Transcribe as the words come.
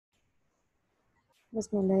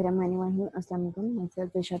Bismillahirrahmanirrahim. Assalamu alaikum.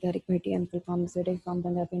 Myself is Tariq Bhatti. I'm from pharmaceutics from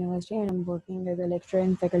Punjab University and I'm working as a lecturer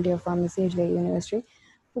in Faculty of Pharmacy at University.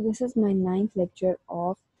 So this is my ninth lecture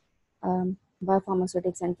of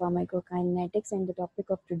biopharmaceutics and pharmacokinetics, and the topic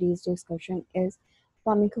of today's discussion is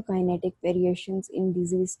pharmacokinetic variations in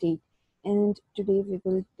disease state. And today we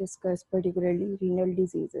will discuss particularly renal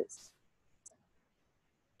diseases.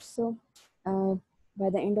 So by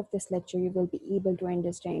the end of this lecture, you will be able to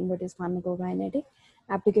understand what is pharmacokinetic,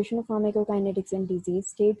 application of pharmacokinetics in disease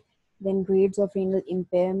state, then grades of renal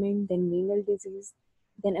impairment, then renal disease,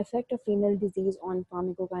 then effect of renal disease on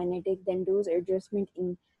pharmacokinetic, then dose adjustment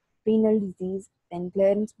in renal disease, then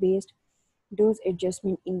clearance-based dose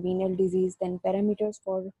adjustment in renal disease, then parameters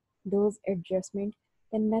for dose adjustment,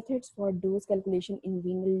 then methods for dose calculation in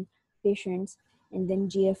renal patients, and then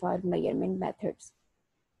GFR measurement methods.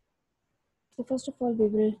 So first of all, we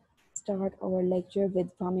will start our lecture with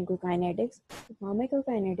pharmacokinetics.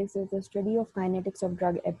 Pharmacokinetics is the study of kinetics of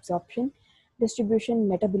drug absorption, distribution,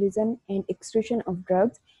 metabolism, and excretion of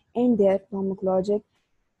drugs and their pharmacologic,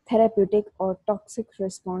 therapeutic, or toxic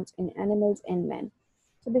response in animals and man.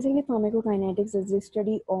 So basically, pharmacokinetics is the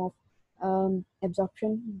study of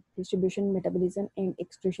absorption, distribution, metabolism, and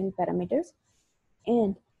excretion parameters,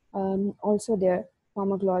 and also their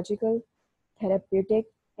pharmacological, therapeutic,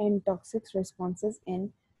 and toxic responses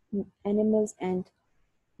in animals and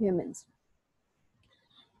humans.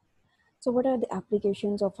 So what are the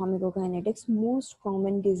applications of pharmacokinetics? Most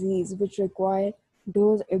common disease which require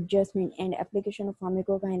dose adjustment and application of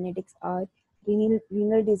pharmacokinetics are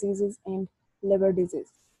renal diseases and liver disease.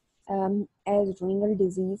 As renal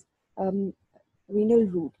disease, renal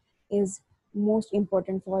route is most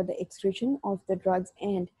important for the excretion of the drugs,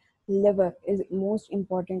 and liver is most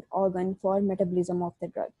important organ for metabolism of the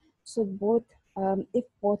drug. So both if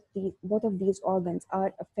both of these organs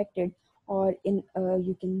are affected, or in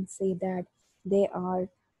you can say that they are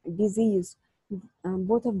diseased,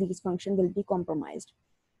 both of these function will be compromised.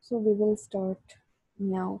 So we will start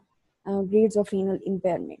now. Grades of renal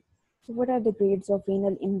impairment. So what are the grades of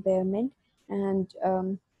renal impairment? And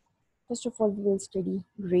first of all, we will study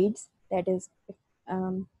grades, that is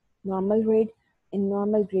normal grade. In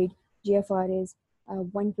normal grade, GFR is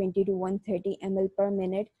 120 to 130 ml per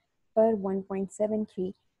minute per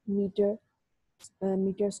 1.73 meter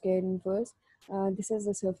square inverse. This is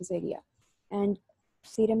the surface area. And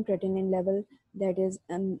serum creatinine level, that is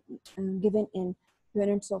given in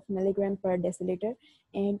units of milligram per deciliter,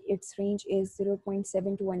 and its range is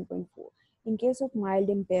 0.7 to 1.4. In case of mild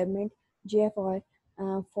impairment, GFR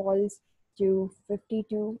falls to 50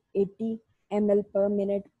 to 80 ml per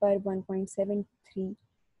minute per 1.73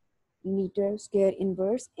 meter square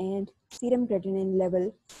inverse, and serum creatinine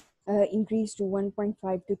level increased to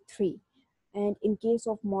 1.5 to 3. And in case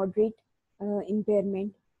of moderate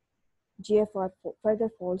impairment, GFR further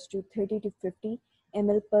falls to 30 to 50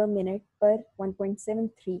 ml per minute per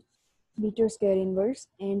 1.73 meter square inverse,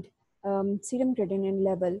 and serum creatinine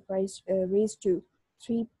level raised to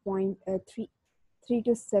 3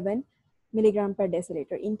 to 7 milligram per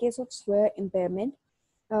deciliter. In case of severe impairment,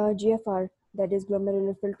 GFR, that is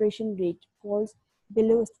glomerular filtration rate, falls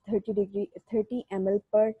below 30 ml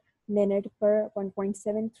per minute per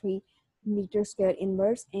 1.73 meter square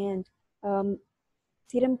inverse, and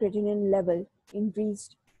serum creatinine level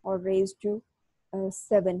increased or raised to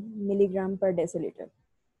 7 milligram per deciliter.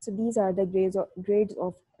 So these are the grades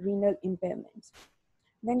of renal impairments.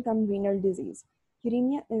 Then come renal disease.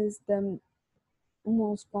 Uremia is the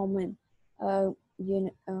most common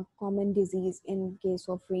common disease in case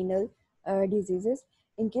of renal diseases.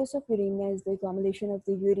 In case of uremia, is the accumulation of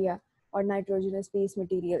the urea or nitrogenous base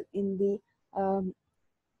material in the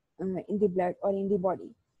blood or in the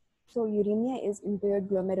body. So uremia is impaired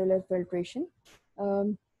glomerular filtration.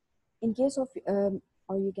 In case of,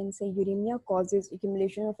 or you can say, uremia causes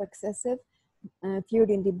accumulation of excessive fluid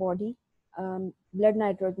in the body, blood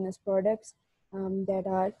nitrogenous products that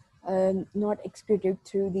are not excreted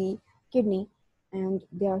through the kidney, and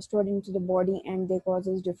they are stored into the body, and they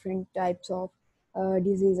causes different types of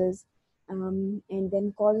diseases. And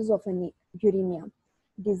then causes of an uremia: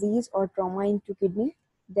 disease or trauma into kidney,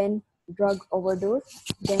 then drug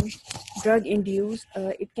overdose, then drug induced.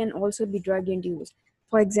 It can also be drug induced.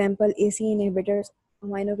 For example, AC inhibitors,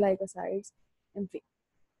 aminoglycosides,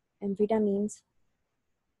 amphetamines,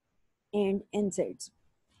 and NSAIDs.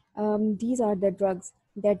 These are the drugs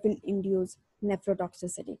that will induce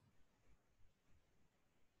nephrotoxicity,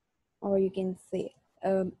 or you can say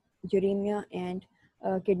uremia and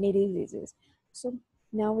kidney diseases. So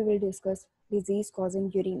now we will discuss disease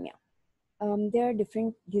causing uremia. There are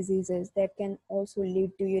different diseases that can also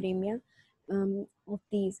lead to uremia. of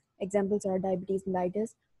these examples are diabetes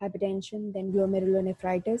mellitus, hypertension, then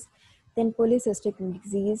glomerulonephritis, then polycystic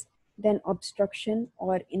disease, then obstruction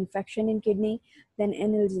or infection in kidney, then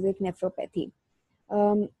analgesic nephropathy.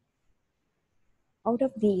 Um, Out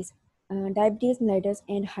of these, diabetes mellitus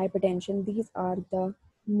and hypertension, these are the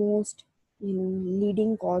most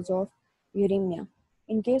leading cause of uremia.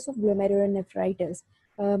 In case of glomerulonephritis,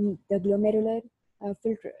 the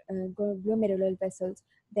glomerular vessels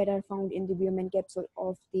that are found in the Bowman capsule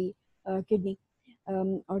of the kidney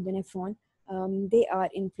or the nephron, they are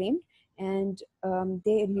inflamed, and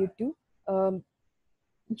they lead to um,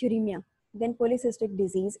 uremia. Then polycystic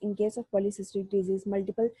disease. In case of polycystic disease,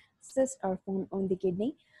 multiple cysts are formed on the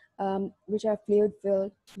kidney, which are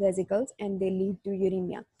fluid-filled vesicles, and they lead to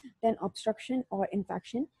uremia. Then obstruction or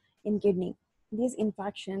infection in kidney. These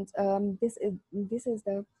infections, this is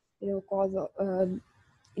the cause of.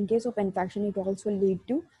 In case of infection, it also lead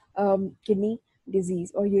to kidney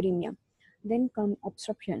disease or uremia. Then come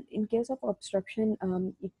obstruction. In case of obstruction,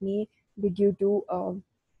 it may be due to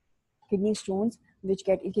kidney stones which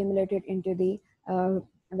get accumulated into the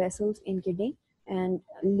vessels in kidney and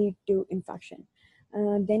lead to infection.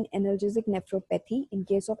 Then analgesic nephropathy. In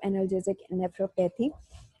case of analgesic nephropathy,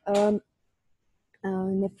 um,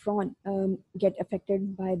 nephron get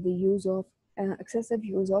affected by the use of excessive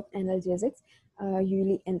use of analgesics,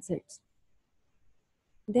 usually NSAIDs.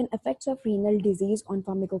 Then effects of renal disease on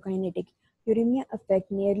pharmacokinetic. Uremia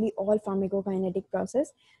affect nearly all pharmacokinetic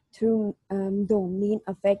process through though main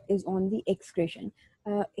effect is on the excretion.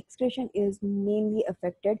 Excretion is mainly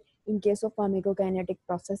affected in case of pharmacokinetic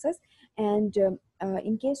processes, and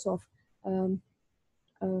in case of um,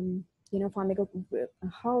 um,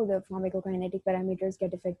 how the pharmacokinetic parameters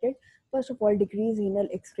get affected. First of all, decrease renal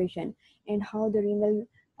excretion, and how the renal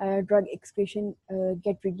drug excretion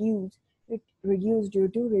get reduced. It reduced due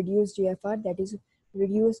to reduced GFR, that is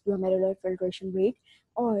reduced glomerular filtration rate,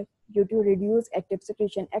 or due to reduced active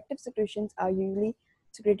secretion. Active secretions are usually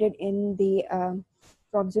secreted in the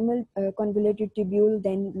proximal convoluted tubule,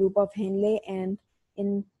 then loop of Henle, and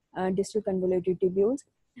in distal convoluted tubules.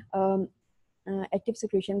 Um, Active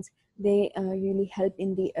secretions, they really help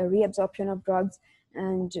in the reabsorption of drugs,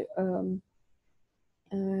 and um,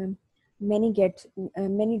 many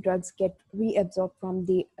drugs get reabsorbed from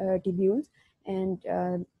the tubules, and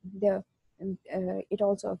the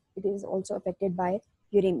it is also affected by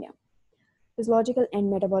uremia. Physiological and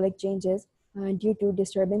metabolic changes due to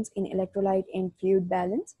disturbance in electrolyte and fluid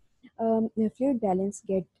balance. The fluid balance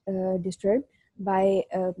get disturbed by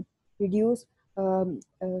reduced um,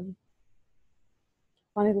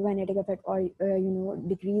 pharmacokinetic effect, or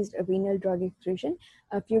decreased renal drug excretion.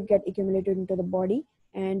 Fluid get accumulated into the body,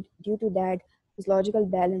 and due to that, physiological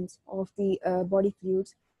balance of the body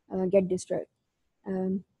fluids get disturbed.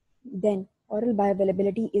 Then oral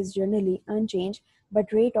bioavailability is generally unchanged,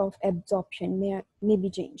 but rate of absorption may be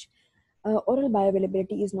changed. Oral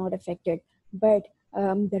bioavailability is not affected, but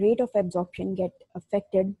the rate of absorption get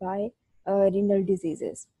affected by renal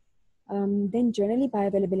diseases. Then generally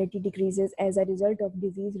bioavailability decreases as a result of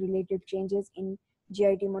disease-related changes in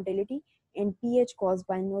GIT motility and pH caused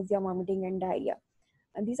by nausea, vomiting, and diarrhea.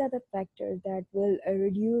 And these are the factors that will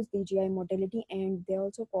reduce the GI motility, and they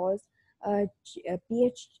also cause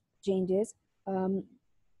pH changes,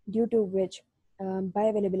 due to which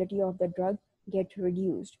bioavailability of the drug get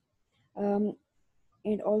reduced. Um,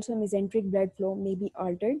 and also mesenteric blood flow may be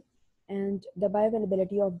altered, and the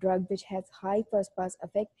bioavailability of drug which has high first pass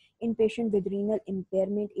effect in patient with renal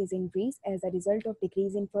impairment is increased as a result of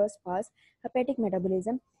decrease in first pass hepatic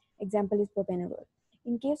metabolism. Example is propanolol.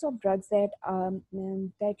 In case of drugs that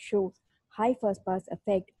shows high first pass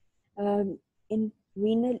effect um, in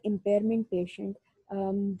renal impairment patient,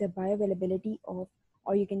 the bioavailability of,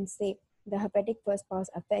 or you can say the hepatic first pass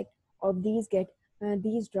effect of these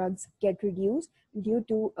drugs get reduced due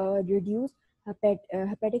to reduced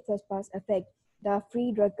hepatic first pass effect. The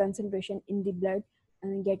free drug concentration in the blood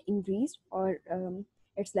get increased, or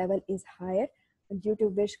its level is higher, due to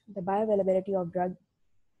which the bioavailability of drug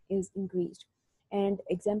is increased. And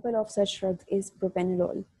example of such drugs is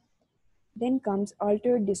propanolol. Then comes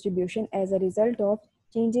altered distribution as a result of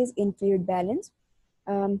changes in fluid balance,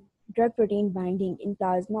 um, drug protein binding in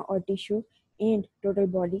plasma or tissue, and total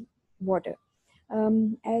body water.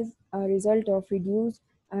 As a result of reduced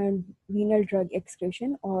renal drug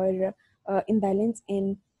excretion, or imbalance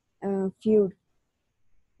in fluid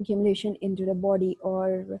accumulation into the body,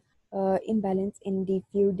 or imbalance in the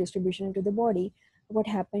fluid distribution into the body, what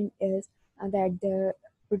happened is that the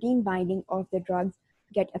protein binding of the drugs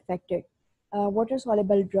get affected. Water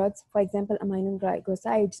soluble drugs, for example, amino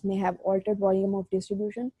glycosides, may have altered volume of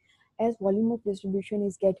distribution As volume of distribution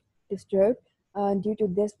is get disturbed due to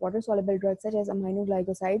this, water soluble drugs such as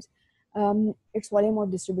aminoglycosides, its volume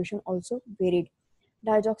of distribution also varied.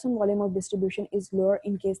 Digoxin volume of distribution is lower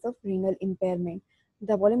in case of renal impairment.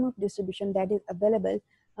 The volume of distribution that is available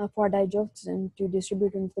for digoxin to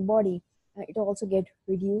distribute into the body, it also get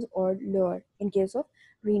reduced or lower in case of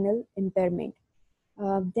renal impairment.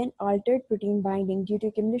 Then altered protein binding due to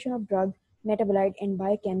accumulation of drug, metabolite, and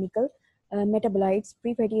biochemical metabolites,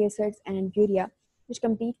 free fatty acids, and urea, which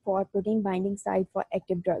compete for protein binding site for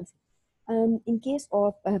active drugs. In case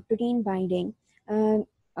of protein binding, um,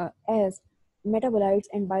 as metabolites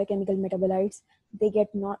and biochemical metabolites, they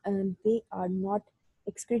are not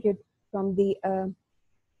excreted from the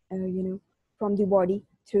you know, from the body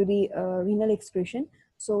through the renal excretion.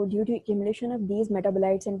 So, due to accumulation of these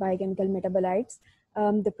metabolites and biochemical metabolites,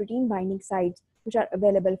 the protein binding sites which are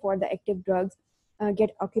available for the active drugs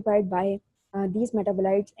get occupied by these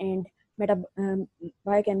metabolites and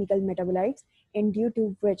biochemical metabolites, and due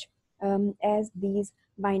to which, as these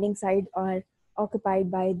binding sites are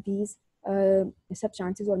occupied by these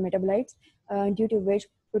substances or metabolites, due to which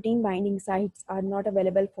protein binding sites are not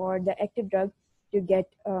available for the active drug to get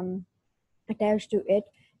attached to it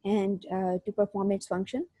and to perform its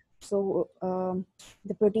function. So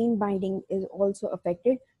the protein binding is also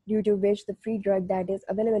affected, due to which the free drug that is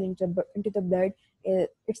available into the blood,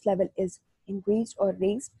 its level is increased or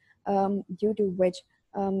raised, due to which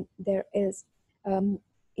there is um,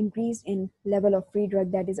 increase in level of free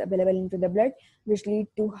drug that is available into the blood, which lead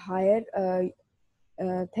to higher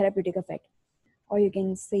therapeutic effect, or you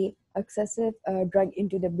can say excessive drug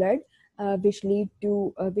into the blood, which may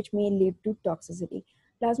lead to toxicity.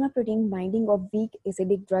 Plasma protein binding of weak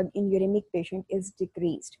acidic drug in uremic patient is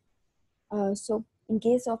decreased. So, in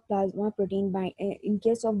case of in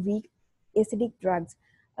case of weak acidic drugs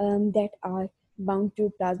that are bound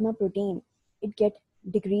to plasma protein, it get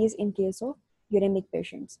decreased in case of uremic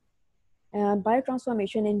patients.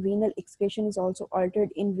 Biotransformation and renal excretion is also altered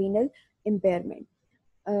in renal impairment.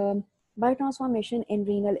 um, Biotransformation and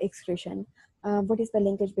renal excretion. What is the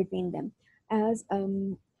linkage between them? As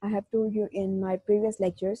I have told you in my previous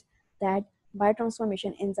lectures, that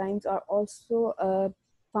biotransformation enzymes are also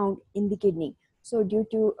found in the kidney. So, due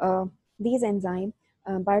to these enzyme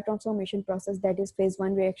biotransformation process, that is phase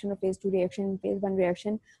 1 reaction or phase 2 reaction, phase 1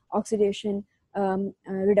 reaction, oxidation,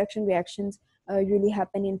 reduction reactions usually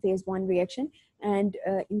happen in phase 1 reaction, and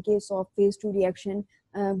in case of phase 2 reaction,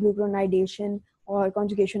 glucuronidation or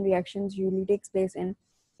conjugation reactions usually takes place in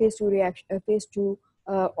phase 2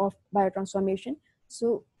 of biotransformation.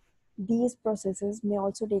 So these processes may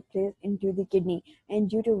also take place into the kidney, and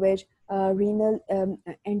due to which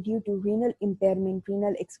due to renal impairment,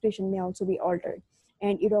 renal excretion may also be altered,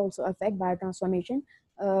 and it also affect biotransformation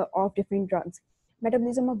of different drugs.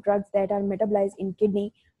 Metabolism of drugs that are metabolized in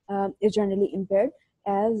kidney is generally impaired,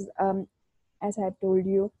 as as I have told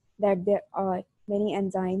you, that there are many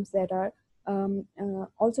enzymes that are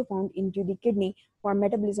also found into the kidney for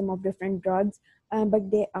metabolism of different drugs, but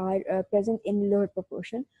they are present in lower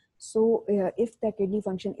proportion. So, if the kidney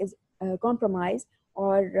function is compromised,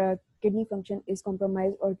 or kidney function is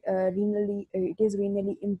compromised, or it is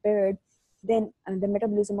renally impaired, then the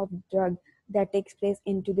metabolism of drug that takes place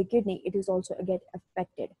into the kidney, it is also get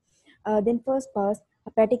affected. Then first pass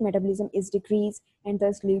hepatic metabolism is decreased and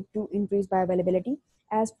thus lead to increased bioavailability.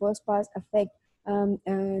 As first pass affect,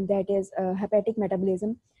 that is hepatic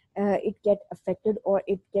metabolism, it get affected or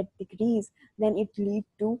it get decreased, then it lead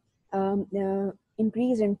to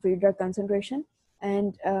increase in free drug concentration,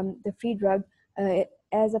 and the free drug,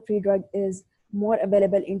 as a free drug is more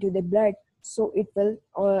available into the blood, so it will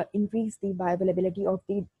increase the bioavailability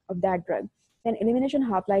of that drug. Then elimination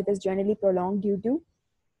half life is generally prolonged due to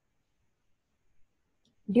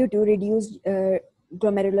reduced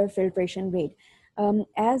glomerular filtration rate.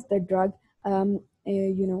 As the drug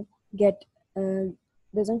get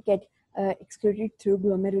doesn't get excreted through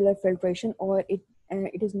glomerular filtration, or it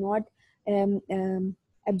is not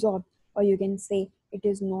absorbed, or you can say it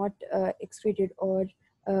is not excreted or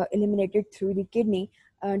eliminated through the kidney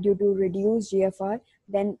due to reduced GFR,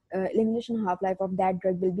 then elimination half-life of that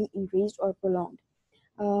drug will be increased or prolonged.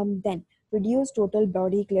 Then reduce total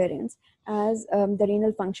body clearance, as the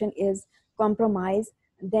renal function is compromised,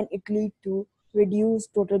 then it lead to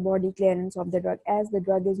reduced total body clearance of the drug, as the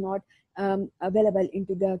drug is not available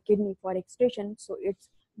into the kidney for excretion, so its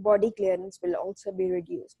body clearance will also be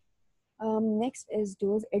reduced. Next is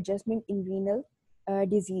dose adjustment in renal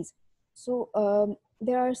disease. So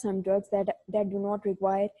there are some drugs that do not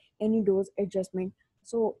require any dose adjustment.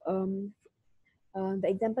 So the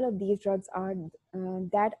example of these drugs are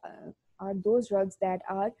that are those drugs that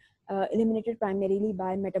are eliminated primarily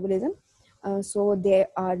by metabolism, so they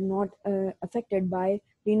are not affected by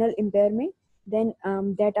renal impairment. Then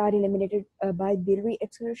that are eliminated by biliary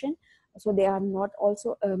excretion, so they are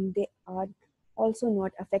also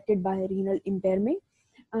not affected by renal impairment.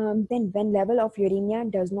 Then when level of uremia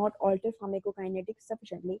does not alter pharmacokinetics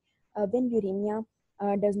sufficiently, when uremia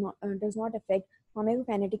does not affect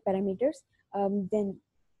pharmacokinetic parameters, then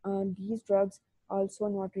these drugs also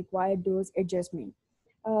not require dose adjustment.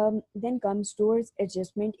 Then comes dose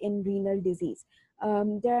adjustment in renal disease.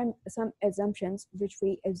 There are some assumptions which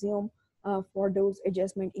we assume for dose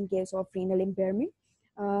adjustment in case of renal impairment.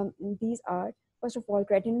 These are, first of all,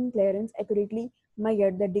 creatinine clearance accurately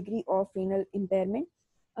measure the degree of renal impairment.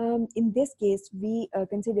 In this case, we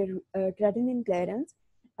consider creatinine clearance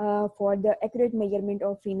for the accurate measurement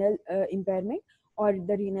of renal impairment or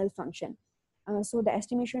the renal function. So the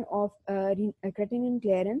estimation of creatinine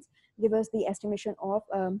clearance gives us the estimation of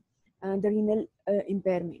the renal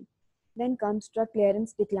impairment. Then comes drug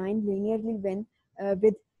clearance decline linearly when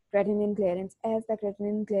with creatinine clearance, as the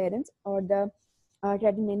creatinine clearance or the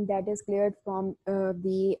creatinine that is cleared from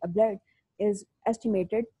the blood is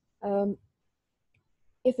estimated.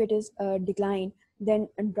 If it is declined, then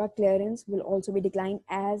drug clearance will also be declined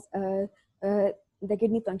as the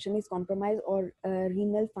kidney function is compromised or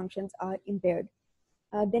renal functions are impaired.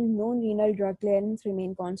 Then non-renal drug clearance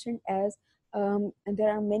remain constant, as and there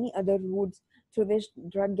are many other routes through which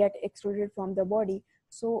drug get excreted from the body.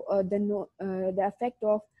 So the effect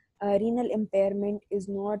of renal impairment is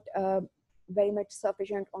not very much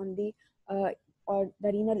sufficient on the or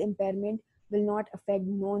the renal impairment will not affect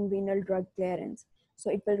non-renal drug clearance,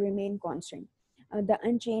 so it will remain constant. The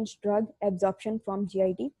unchanged drug absorption from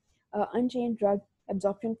GIT, unchanged drug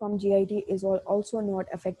absorption from GIT is also not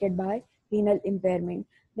affected by renal impairment.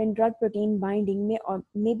 Then drug protein binding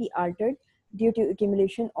may be altered due to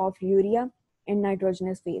accumulation of urea and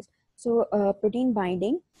nitrogenous phase. So protein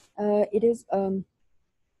binding, it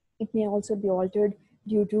may also be altered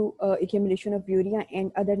due to accumulation of urea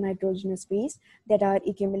and other nitrogenous phase that are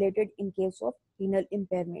accumulated in case of renal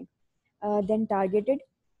impairment. Then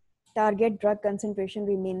target drug concentration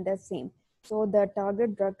remain the same. So the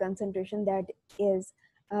target drug concentration that is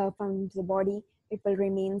found in the body, it will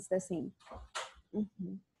remains the same.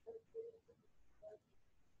 Mhm.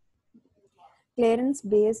 Clearance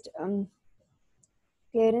based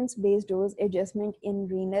dose adjustment in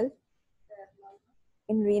renal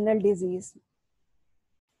disease.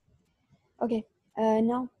 Okay,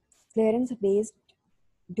 now clearance based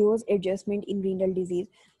dose adjustment in renal disease.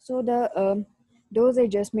 So the dose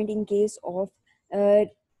adjustment in case of uh,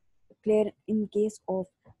 in case of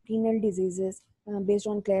renal diseases based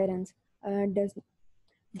on clearance does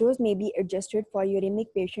dose may be adjusted for uremic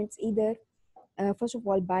patients either first of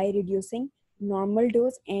all by reducing normal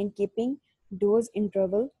dose and keeping dose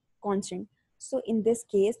interval constant. So in this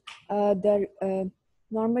case, the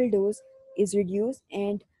normal dose is reduced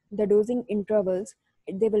and the dosing intervals,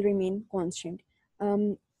 they will remain constant.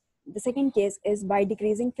 The second case is by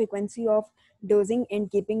decreasing frequency of dosing and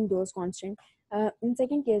keeping dose constant. In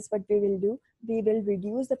second case, what we will do, we will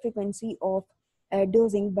reduce the frequency of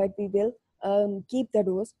dosing, but we will keep the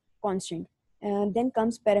dose constant. And then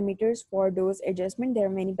comes parameters for dose adjustment. There are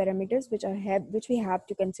many parameters which we have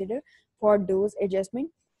to consider for dose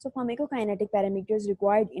adjustment. So pharmacokinetic parameters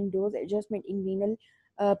required in dose adjustment in renal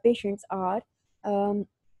patients are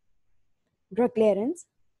drug clearance,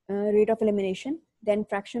 rate of elimination, then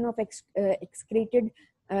fraction of excreted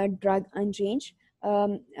drug unchanged,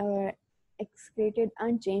 excreted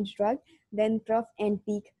unchanged drug, then trough and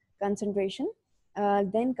peak concentration.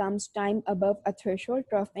 Then comes time above a threshold,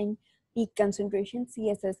 trough and peak concentration,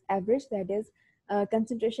 CSS average, that is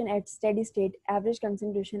concentration at steady state, average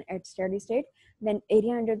concentration at steady state, then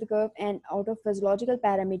area under the curve, and out of physiological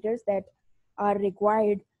parameters that are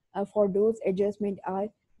required for dose adjustment are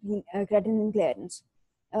creatinine clearance.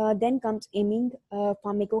 Then comes aiming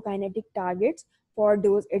pharmacokinetic targets for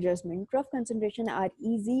dose adjustment. Trough concentration are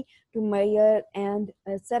easy to measure and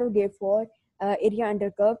surrogate for area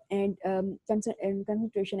under curve and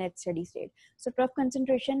concentration at steady state. So trough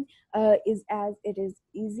concentration is as it is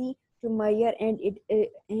easy to measure, and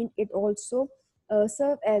it also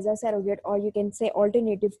serve as a surrogate, or you can say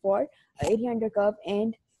alternative for area under curve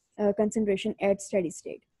and concentration at steady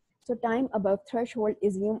state. So time above threshold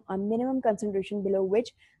is a minimum concentration below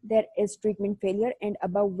which there is treatment failure and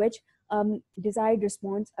above which desired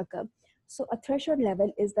response occur. So a threshold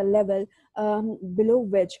level is the level below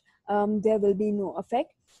which there will be no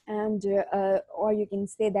effect, and or you can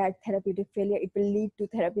say that therapeutic failure, it will lead to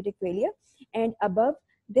therapeutic failure, and above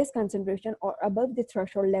this concentration or above the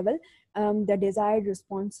threshold level, the desired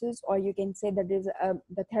responses, or you can say that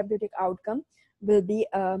the therapeutic outcome will be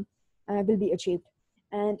achieved.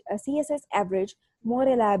 And a CSS average more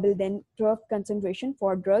reliable than trough concentration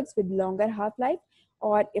for drugs with longer half-life,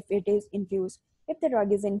 or if it is infused. If the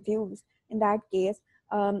drug is infused, in that case,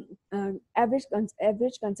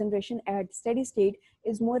 average concentration at steady state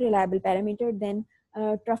is more reliable parameter than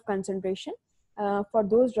trough concentration for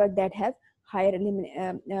those drugs that have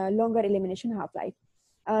longer elimination half-life.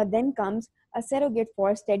 Then comes a surrogate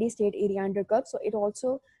for steady state area under curve. So it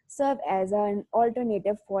also serve as an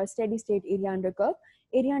alternative for steady state area under curve.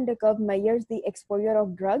 Area under curve measures the exposure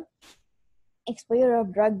of drug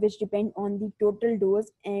which depend on the total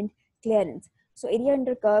dose and clearance. So area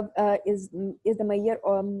under curve is the measure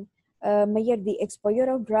the exposure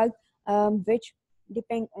of drug which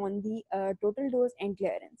depend on the total dose and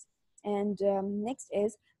clearance. And next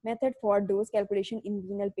is method for dose calculation in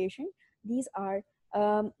renal patient. These are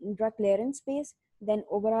drug clearance space, then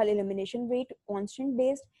overall elimination rate, constant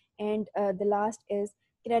based, and the last is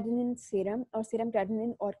creatinine serum or serum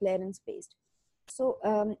creatinine or clearance based. So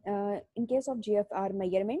in case of GFR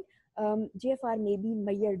measurement, GFR may be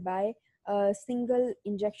measured by a single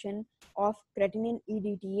injection of creatinine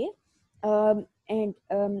EDTA and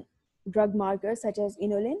drug markers such as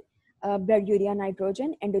inulin, blood urea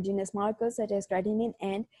nitrogen, endogenous markers such as creatinine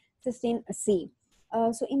and cysteine C.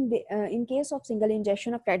 In case of single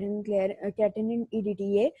injection of creatinine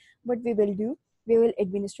EDTA, what we will do, we will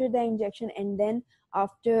administer the injection, and then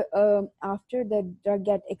after the drug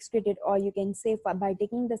get excreted, or you can say by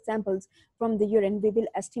taking the samples from the urine, we will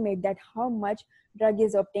estimate that how much drug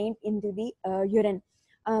is obtained into the urine.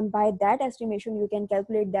 By that estimation, you can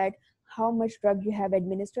calculate that how much drug you have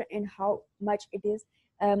administered and how much it is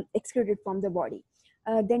excreted from the body.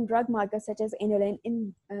 Then drug markers such as inulin.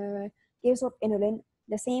 In case of inulin,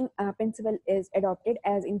 the same principle is adopted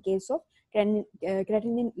as in case of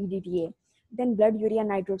creatinine EDTA. Then blood urea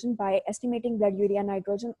nitrogen, by estimating blood urea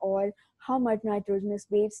nitrogen or how much nitrogenous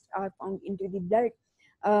wastes are found into the blood.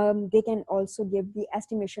 They can also give the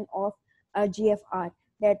estimation of GFR,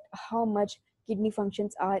 that how much kidney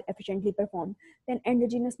functions are efficiently performed. Then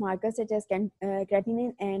endogenous markers such as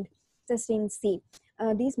creatinine and cysteine C.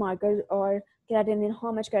 These markers, or creatinine,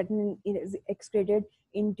 how much creatinine is excreted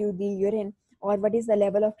into the urine, or what is the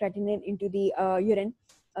level of creatinine into the urine.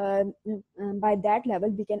 By that level,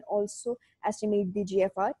 we can also estimate the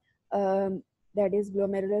GFR, that is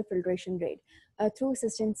glomerular filtration rate, through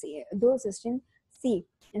cysteine C. Though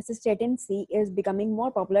cystatin C is becoming more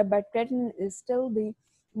popular, but creatinine is still the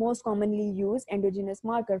most commonly used endogenous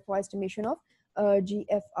marker for estimation of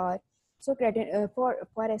GFR. So for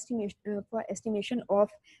estimation of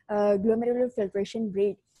glomerular filtration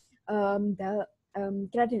rate, the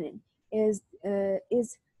creatinine is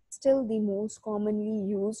still the most commonly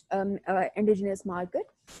used endogenous marker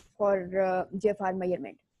for GFR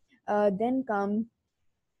measurement. Then come,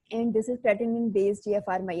 and this is creatinine based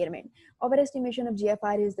GFR measurement. Overestimation of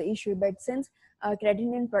GFR is the issue, but since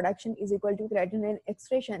creatinine production is equal to creatinine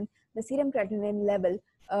excretion, the serum creatinine level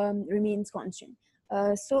remains constant.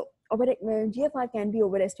 GFR can be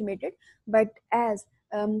overestimated, but as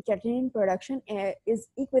creatinine production is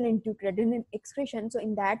equivalent to creatinine excretion, so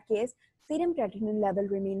in that case, serum creatinine level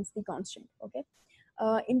remains the constant. Okay.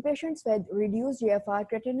 In patients with reduced GFR,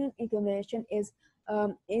 creatinine accumulation is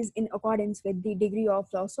in accordance with the degree of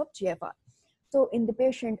loss of GFR. So in the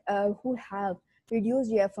patient who have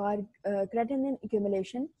reduced GFR, creatinine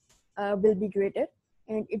accumulation will be greater,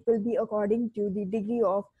 and it will be according to the degree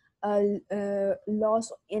of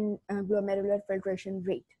loss in glomerular filtration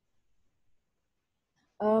rate.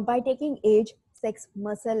 By taking age, sex,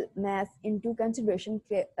 muscle mass into consideration,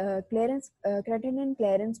 creatinine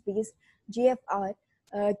clearance-based GFR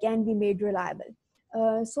can be made reliable.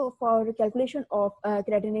 So for calculation of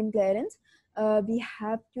creatinine clearance, we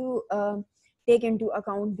have to take into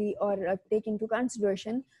account take into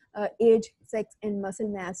consideration age, sex, and muscle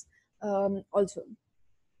mass also.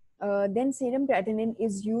 Then serum creatinine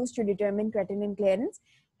is used to determine creatinine clearance,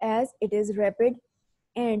 as it is rapid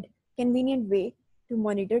and convenient way to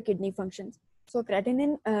monitor kidney functions. So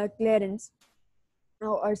creatinine clearance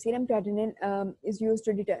or serum creatinine is used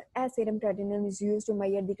to serum creatinine is used to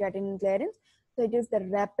measure the creatinine clearance. So it is the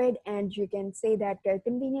rapid, and you can say that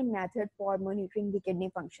convenient method for monitoring the kidney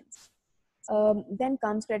functions. Then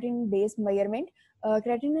comes creatinine-based measurement.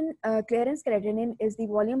 Clearance creatinine is the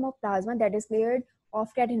volume of plasma that is cleared of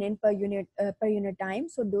creatinine per unit time.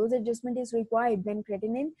 So dose adjustment is required when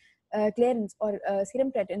creatinine clearance or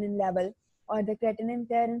serum creatinine level or the creatinine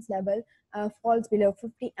clearance level falls below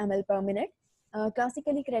 50 ml per minute.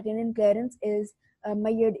 Classically, creatinine clearance is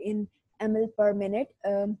measured in ml per minute,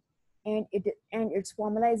 and its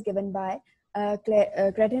formula is given by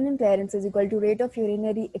creatinine clearance is equal to rate of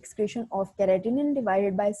urinary excretion of creatinine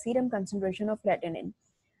divided by serum concentration of creatinine.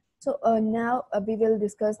 So now we will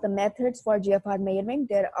discuss the methods for GFR measurement.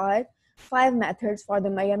 There are 5 methods for the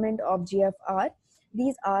measurement of GFR.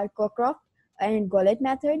 These are Cockcroft and Gollet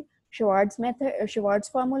method, Schwartz method, Schwartz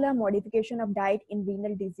formula, modification of diet in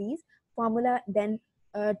renal disease formula, then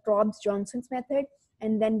Traub's-Johnson's method,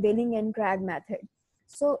 and then Billing and Cragg method.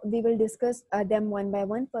 So we will discuss them one by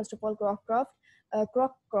one. First of all,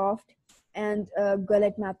 Cockcroft and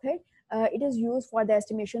Gollet method. It is used for the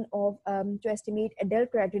estimation of to estimate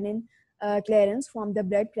adult creatinine clearance from the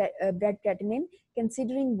blood creatinine,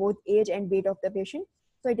 considering both age and weight of the patient.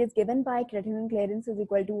 So it is given by creatinine clearance is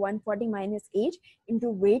equal to 140 minus age into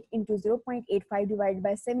weight into 0.85 divided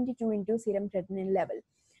by 72 into serum creatinine level.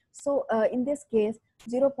 So in this case,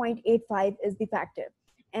 0.85 is the factor,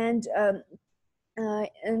 and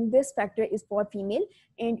this factor is for female,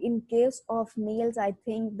 and in case of males, I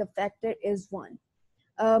think the factor is 1.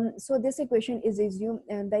 So this equation is assumed,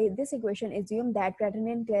 that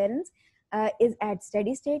creatinine clearance is at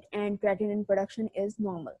steady state and creatinine production is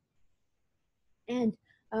normal. And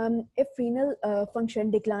if renal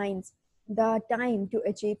function declines, the time to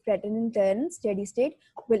achieve creatinine clearance steady state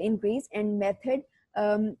will increase, and method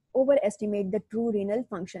overestimate the true renal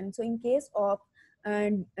function. So in case of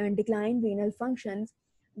declined renal functions,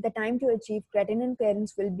 the time to achieve creatinine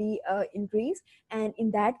clearance will be increased, and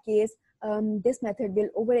in that case, this method will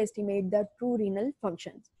overestimate the true renal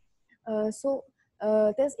functions. Thus,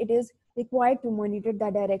 it is required to monitor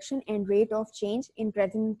the direction and rate of change in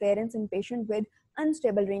creatinine clearance in patients with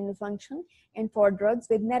unstable renal function and for drugs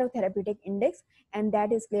with narrow therapeutic index, and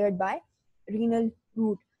that is cleared by renal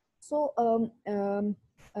route. So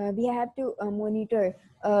we have to monitor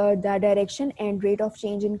the direction and rate of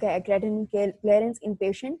change in creatinine clearance in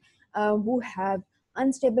patients who have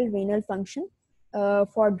unstable renal function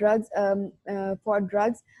for drugs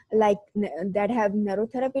like that have narrow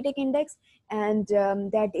therapeutic index, and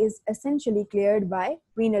that is essentially cleared by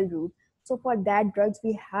renal route. So for that drugs,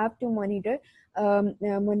 we have to monitor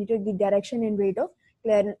the direction and rate of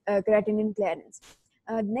creatinine clearance.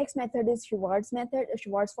 Next method is Schwartz method,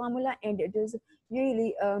 Schwartz formula, and it is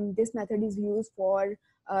really this method is used for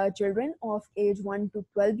children of age 1 to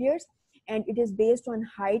 12 years, and it is based on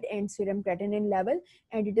height and serum creatinine level,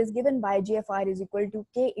 and it is given by GFR is equal to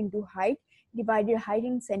K into height divided height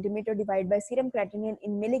in centimeter divided by serum creatinine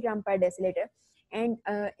in milligram per deciliter. And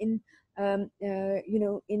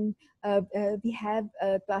we have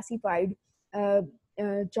classified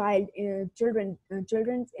children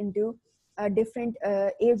into different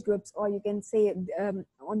age groups, or you can say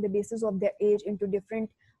on the basis of their age into different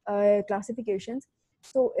classifications.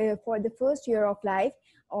 So for the first year of life,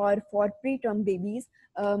 or for preterm babies,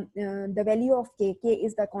 the value of K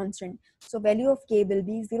is the constant. So value of K will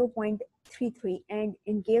be 0.33, and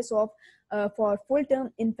in case of for full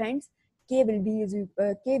term infants, K will be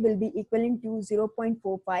equivalent to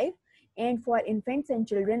 0.45, and for infants and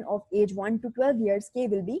children of age 1 to 12 years, K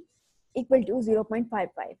will be equal to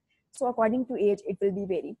 0.55. So according to age, it will be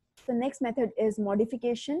vary. So next method is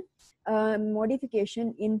modification of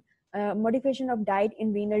diet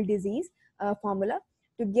in renal disease formula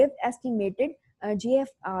to give estimated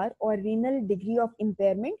GFR or renal degree of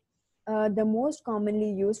impairment. The most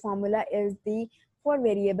commonly used formula is the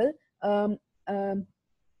 4-variable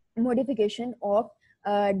modification of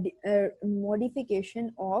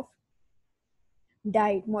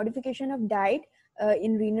diet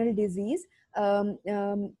in renal disease,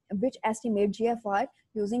 which estimate GFR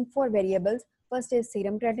using 4 variables. First is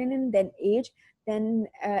serum creatinine, then age, then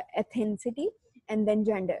ethnicity, and then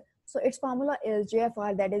gender. So its formula is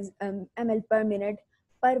GFR, that is ml per minute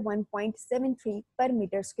per 1.73 per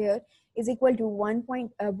meter square, is equal to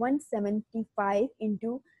 1.175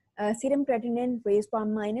 into serum creatinine raised power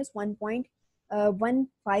minus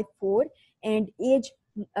 1.154 and age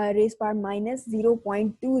raised power minus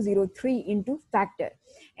 0.203 into factor,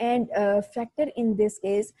 and factor in this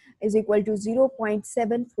case is equal to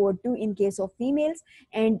 0.742 in case of females,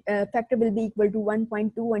 and factor will be equal to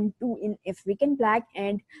 1.212 in African black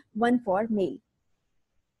and 1 for male.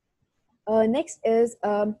 Next is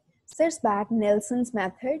Sersbach-Nelson's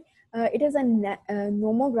method. It is a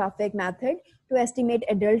nomographic method to estimate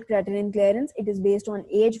adult creatinine clearance. It is based on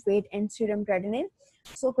age, weight, and serum creatinine.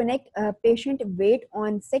 So connect patient weight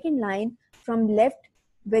on second line from left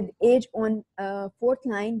with age on fourth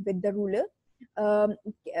line with the ruler.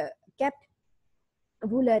 Kept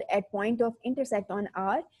ruler at point of intersect on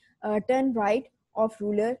R. Turn right of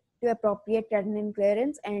ruler to appropriate creatinine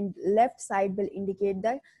clearance, and left side will indicate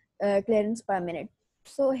the clearance per minute.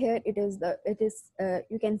 So here it is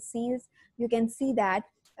you can see that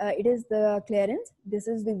it is the clearance, this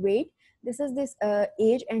is the weight, this is this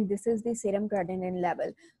age, and this is the serum creatinine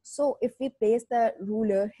level. So if we place the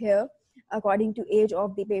ruler here according to age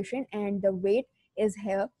of the patient and the weight is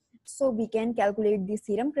here, so we can calculate the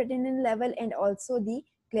serum creatinine level and also the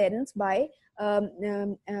clearance um,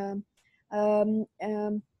 um, um, um,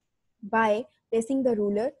 um, by placing the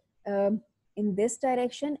ruler in this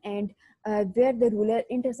direction, and where the ruler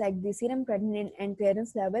intersect the serum creatinine and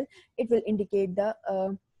clearance level, it will indicate the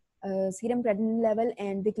serum creatinine level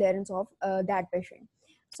and the clearance of that patient.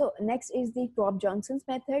 So next is the Top-Johnson's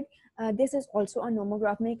method. This is also a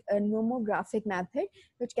nomographic method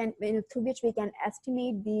which can through which we can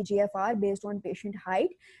estimate the GFR based on patient height,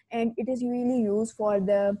 and it is usually used for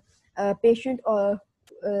the patient or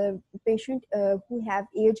patient who have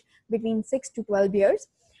age between 6 to 12 years.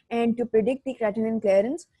 And to predict the creatinine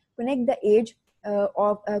clearance, connect the age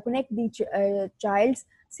connect the child's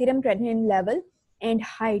serum creatinine level and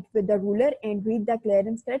height with the ruler and read the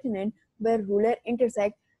clearance creatinine where ruler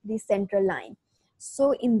intersect the central line.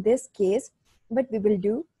 So in this case, what we will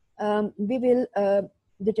do, we will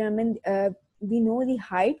determine, we know the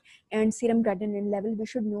height and serum creatinine level. We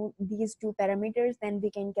should know these two parameters, then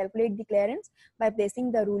we can calculate the clearance by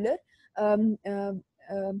placing the ruler um, uh,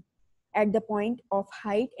 um at the point of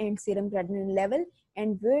height and serum creatinine level,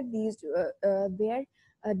 and where these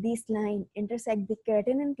line intersect the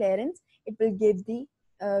creatinine clearance, it will give the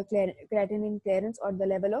creatinine clearance or the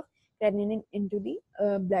level of creatinine into the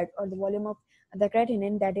blood, or the volume of the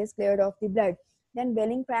creatinine that is cleared off the blood. Then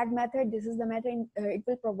Welling-Pratt method, this is the method, it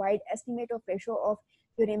will provide estimate of ratio of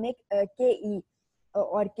uremic Ke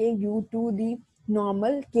or Ku to the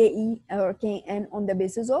normal Ke or Kn on the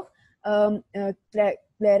basis of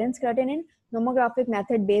clearance creatinine. Nomographic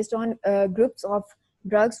method based on groups of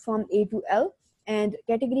drugs from A to L, and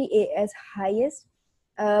category A as highest,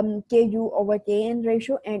 Ku over Kn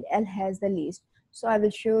ratio, and L has the least. So I will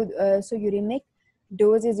show, so uremic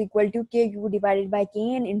dose is equal to Ku divided by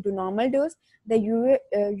Kn into normal dose. The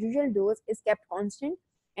usual dose is kept constant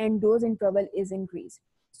and dose interval is increased.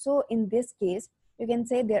 So in this case, you can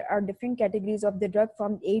say there are different categories of the drug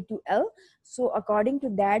from A to L. So according to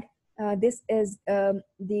that, this is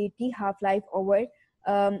the T half-life over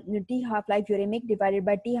T half-life uremic divided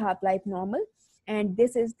by T half-life normal, and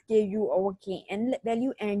this is Ku over Kn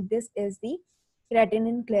value, and this is the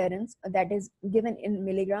creatinine clearance that is given in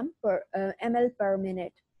milligram per ml per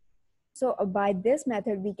minute. So by this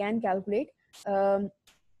method, we can calculate um,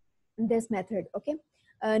 this method. Okay.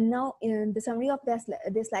 Now, in the summary of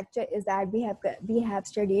this lecture is that we have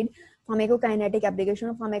studied pharmacokinetic application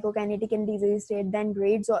of pharmacokinetic in disease state, then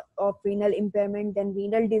grades of renal impairment, then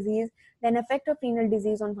renal disease, then effect of renal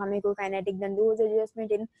disease on pharmacokinetic, then dose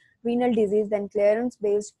adjustment in renal disease, then clearance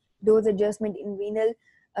based dose adjustment in renal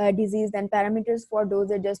disease, then parameters for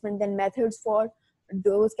dose adjustment, then methods for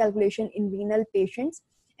dose calculation in renal patients,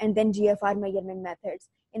 and then GFR measurement methods,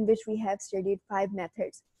 in which we have studied 5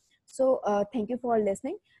 methods. So thank you for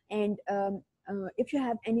listening, and if you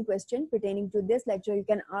have any question pertaining to this lecture, you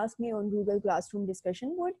can ask me on Google Classroom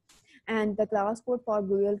discussion board, and the class code for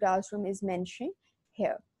Google Classroom is mentioned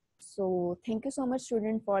here. So thank you so much,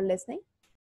 student, for listening.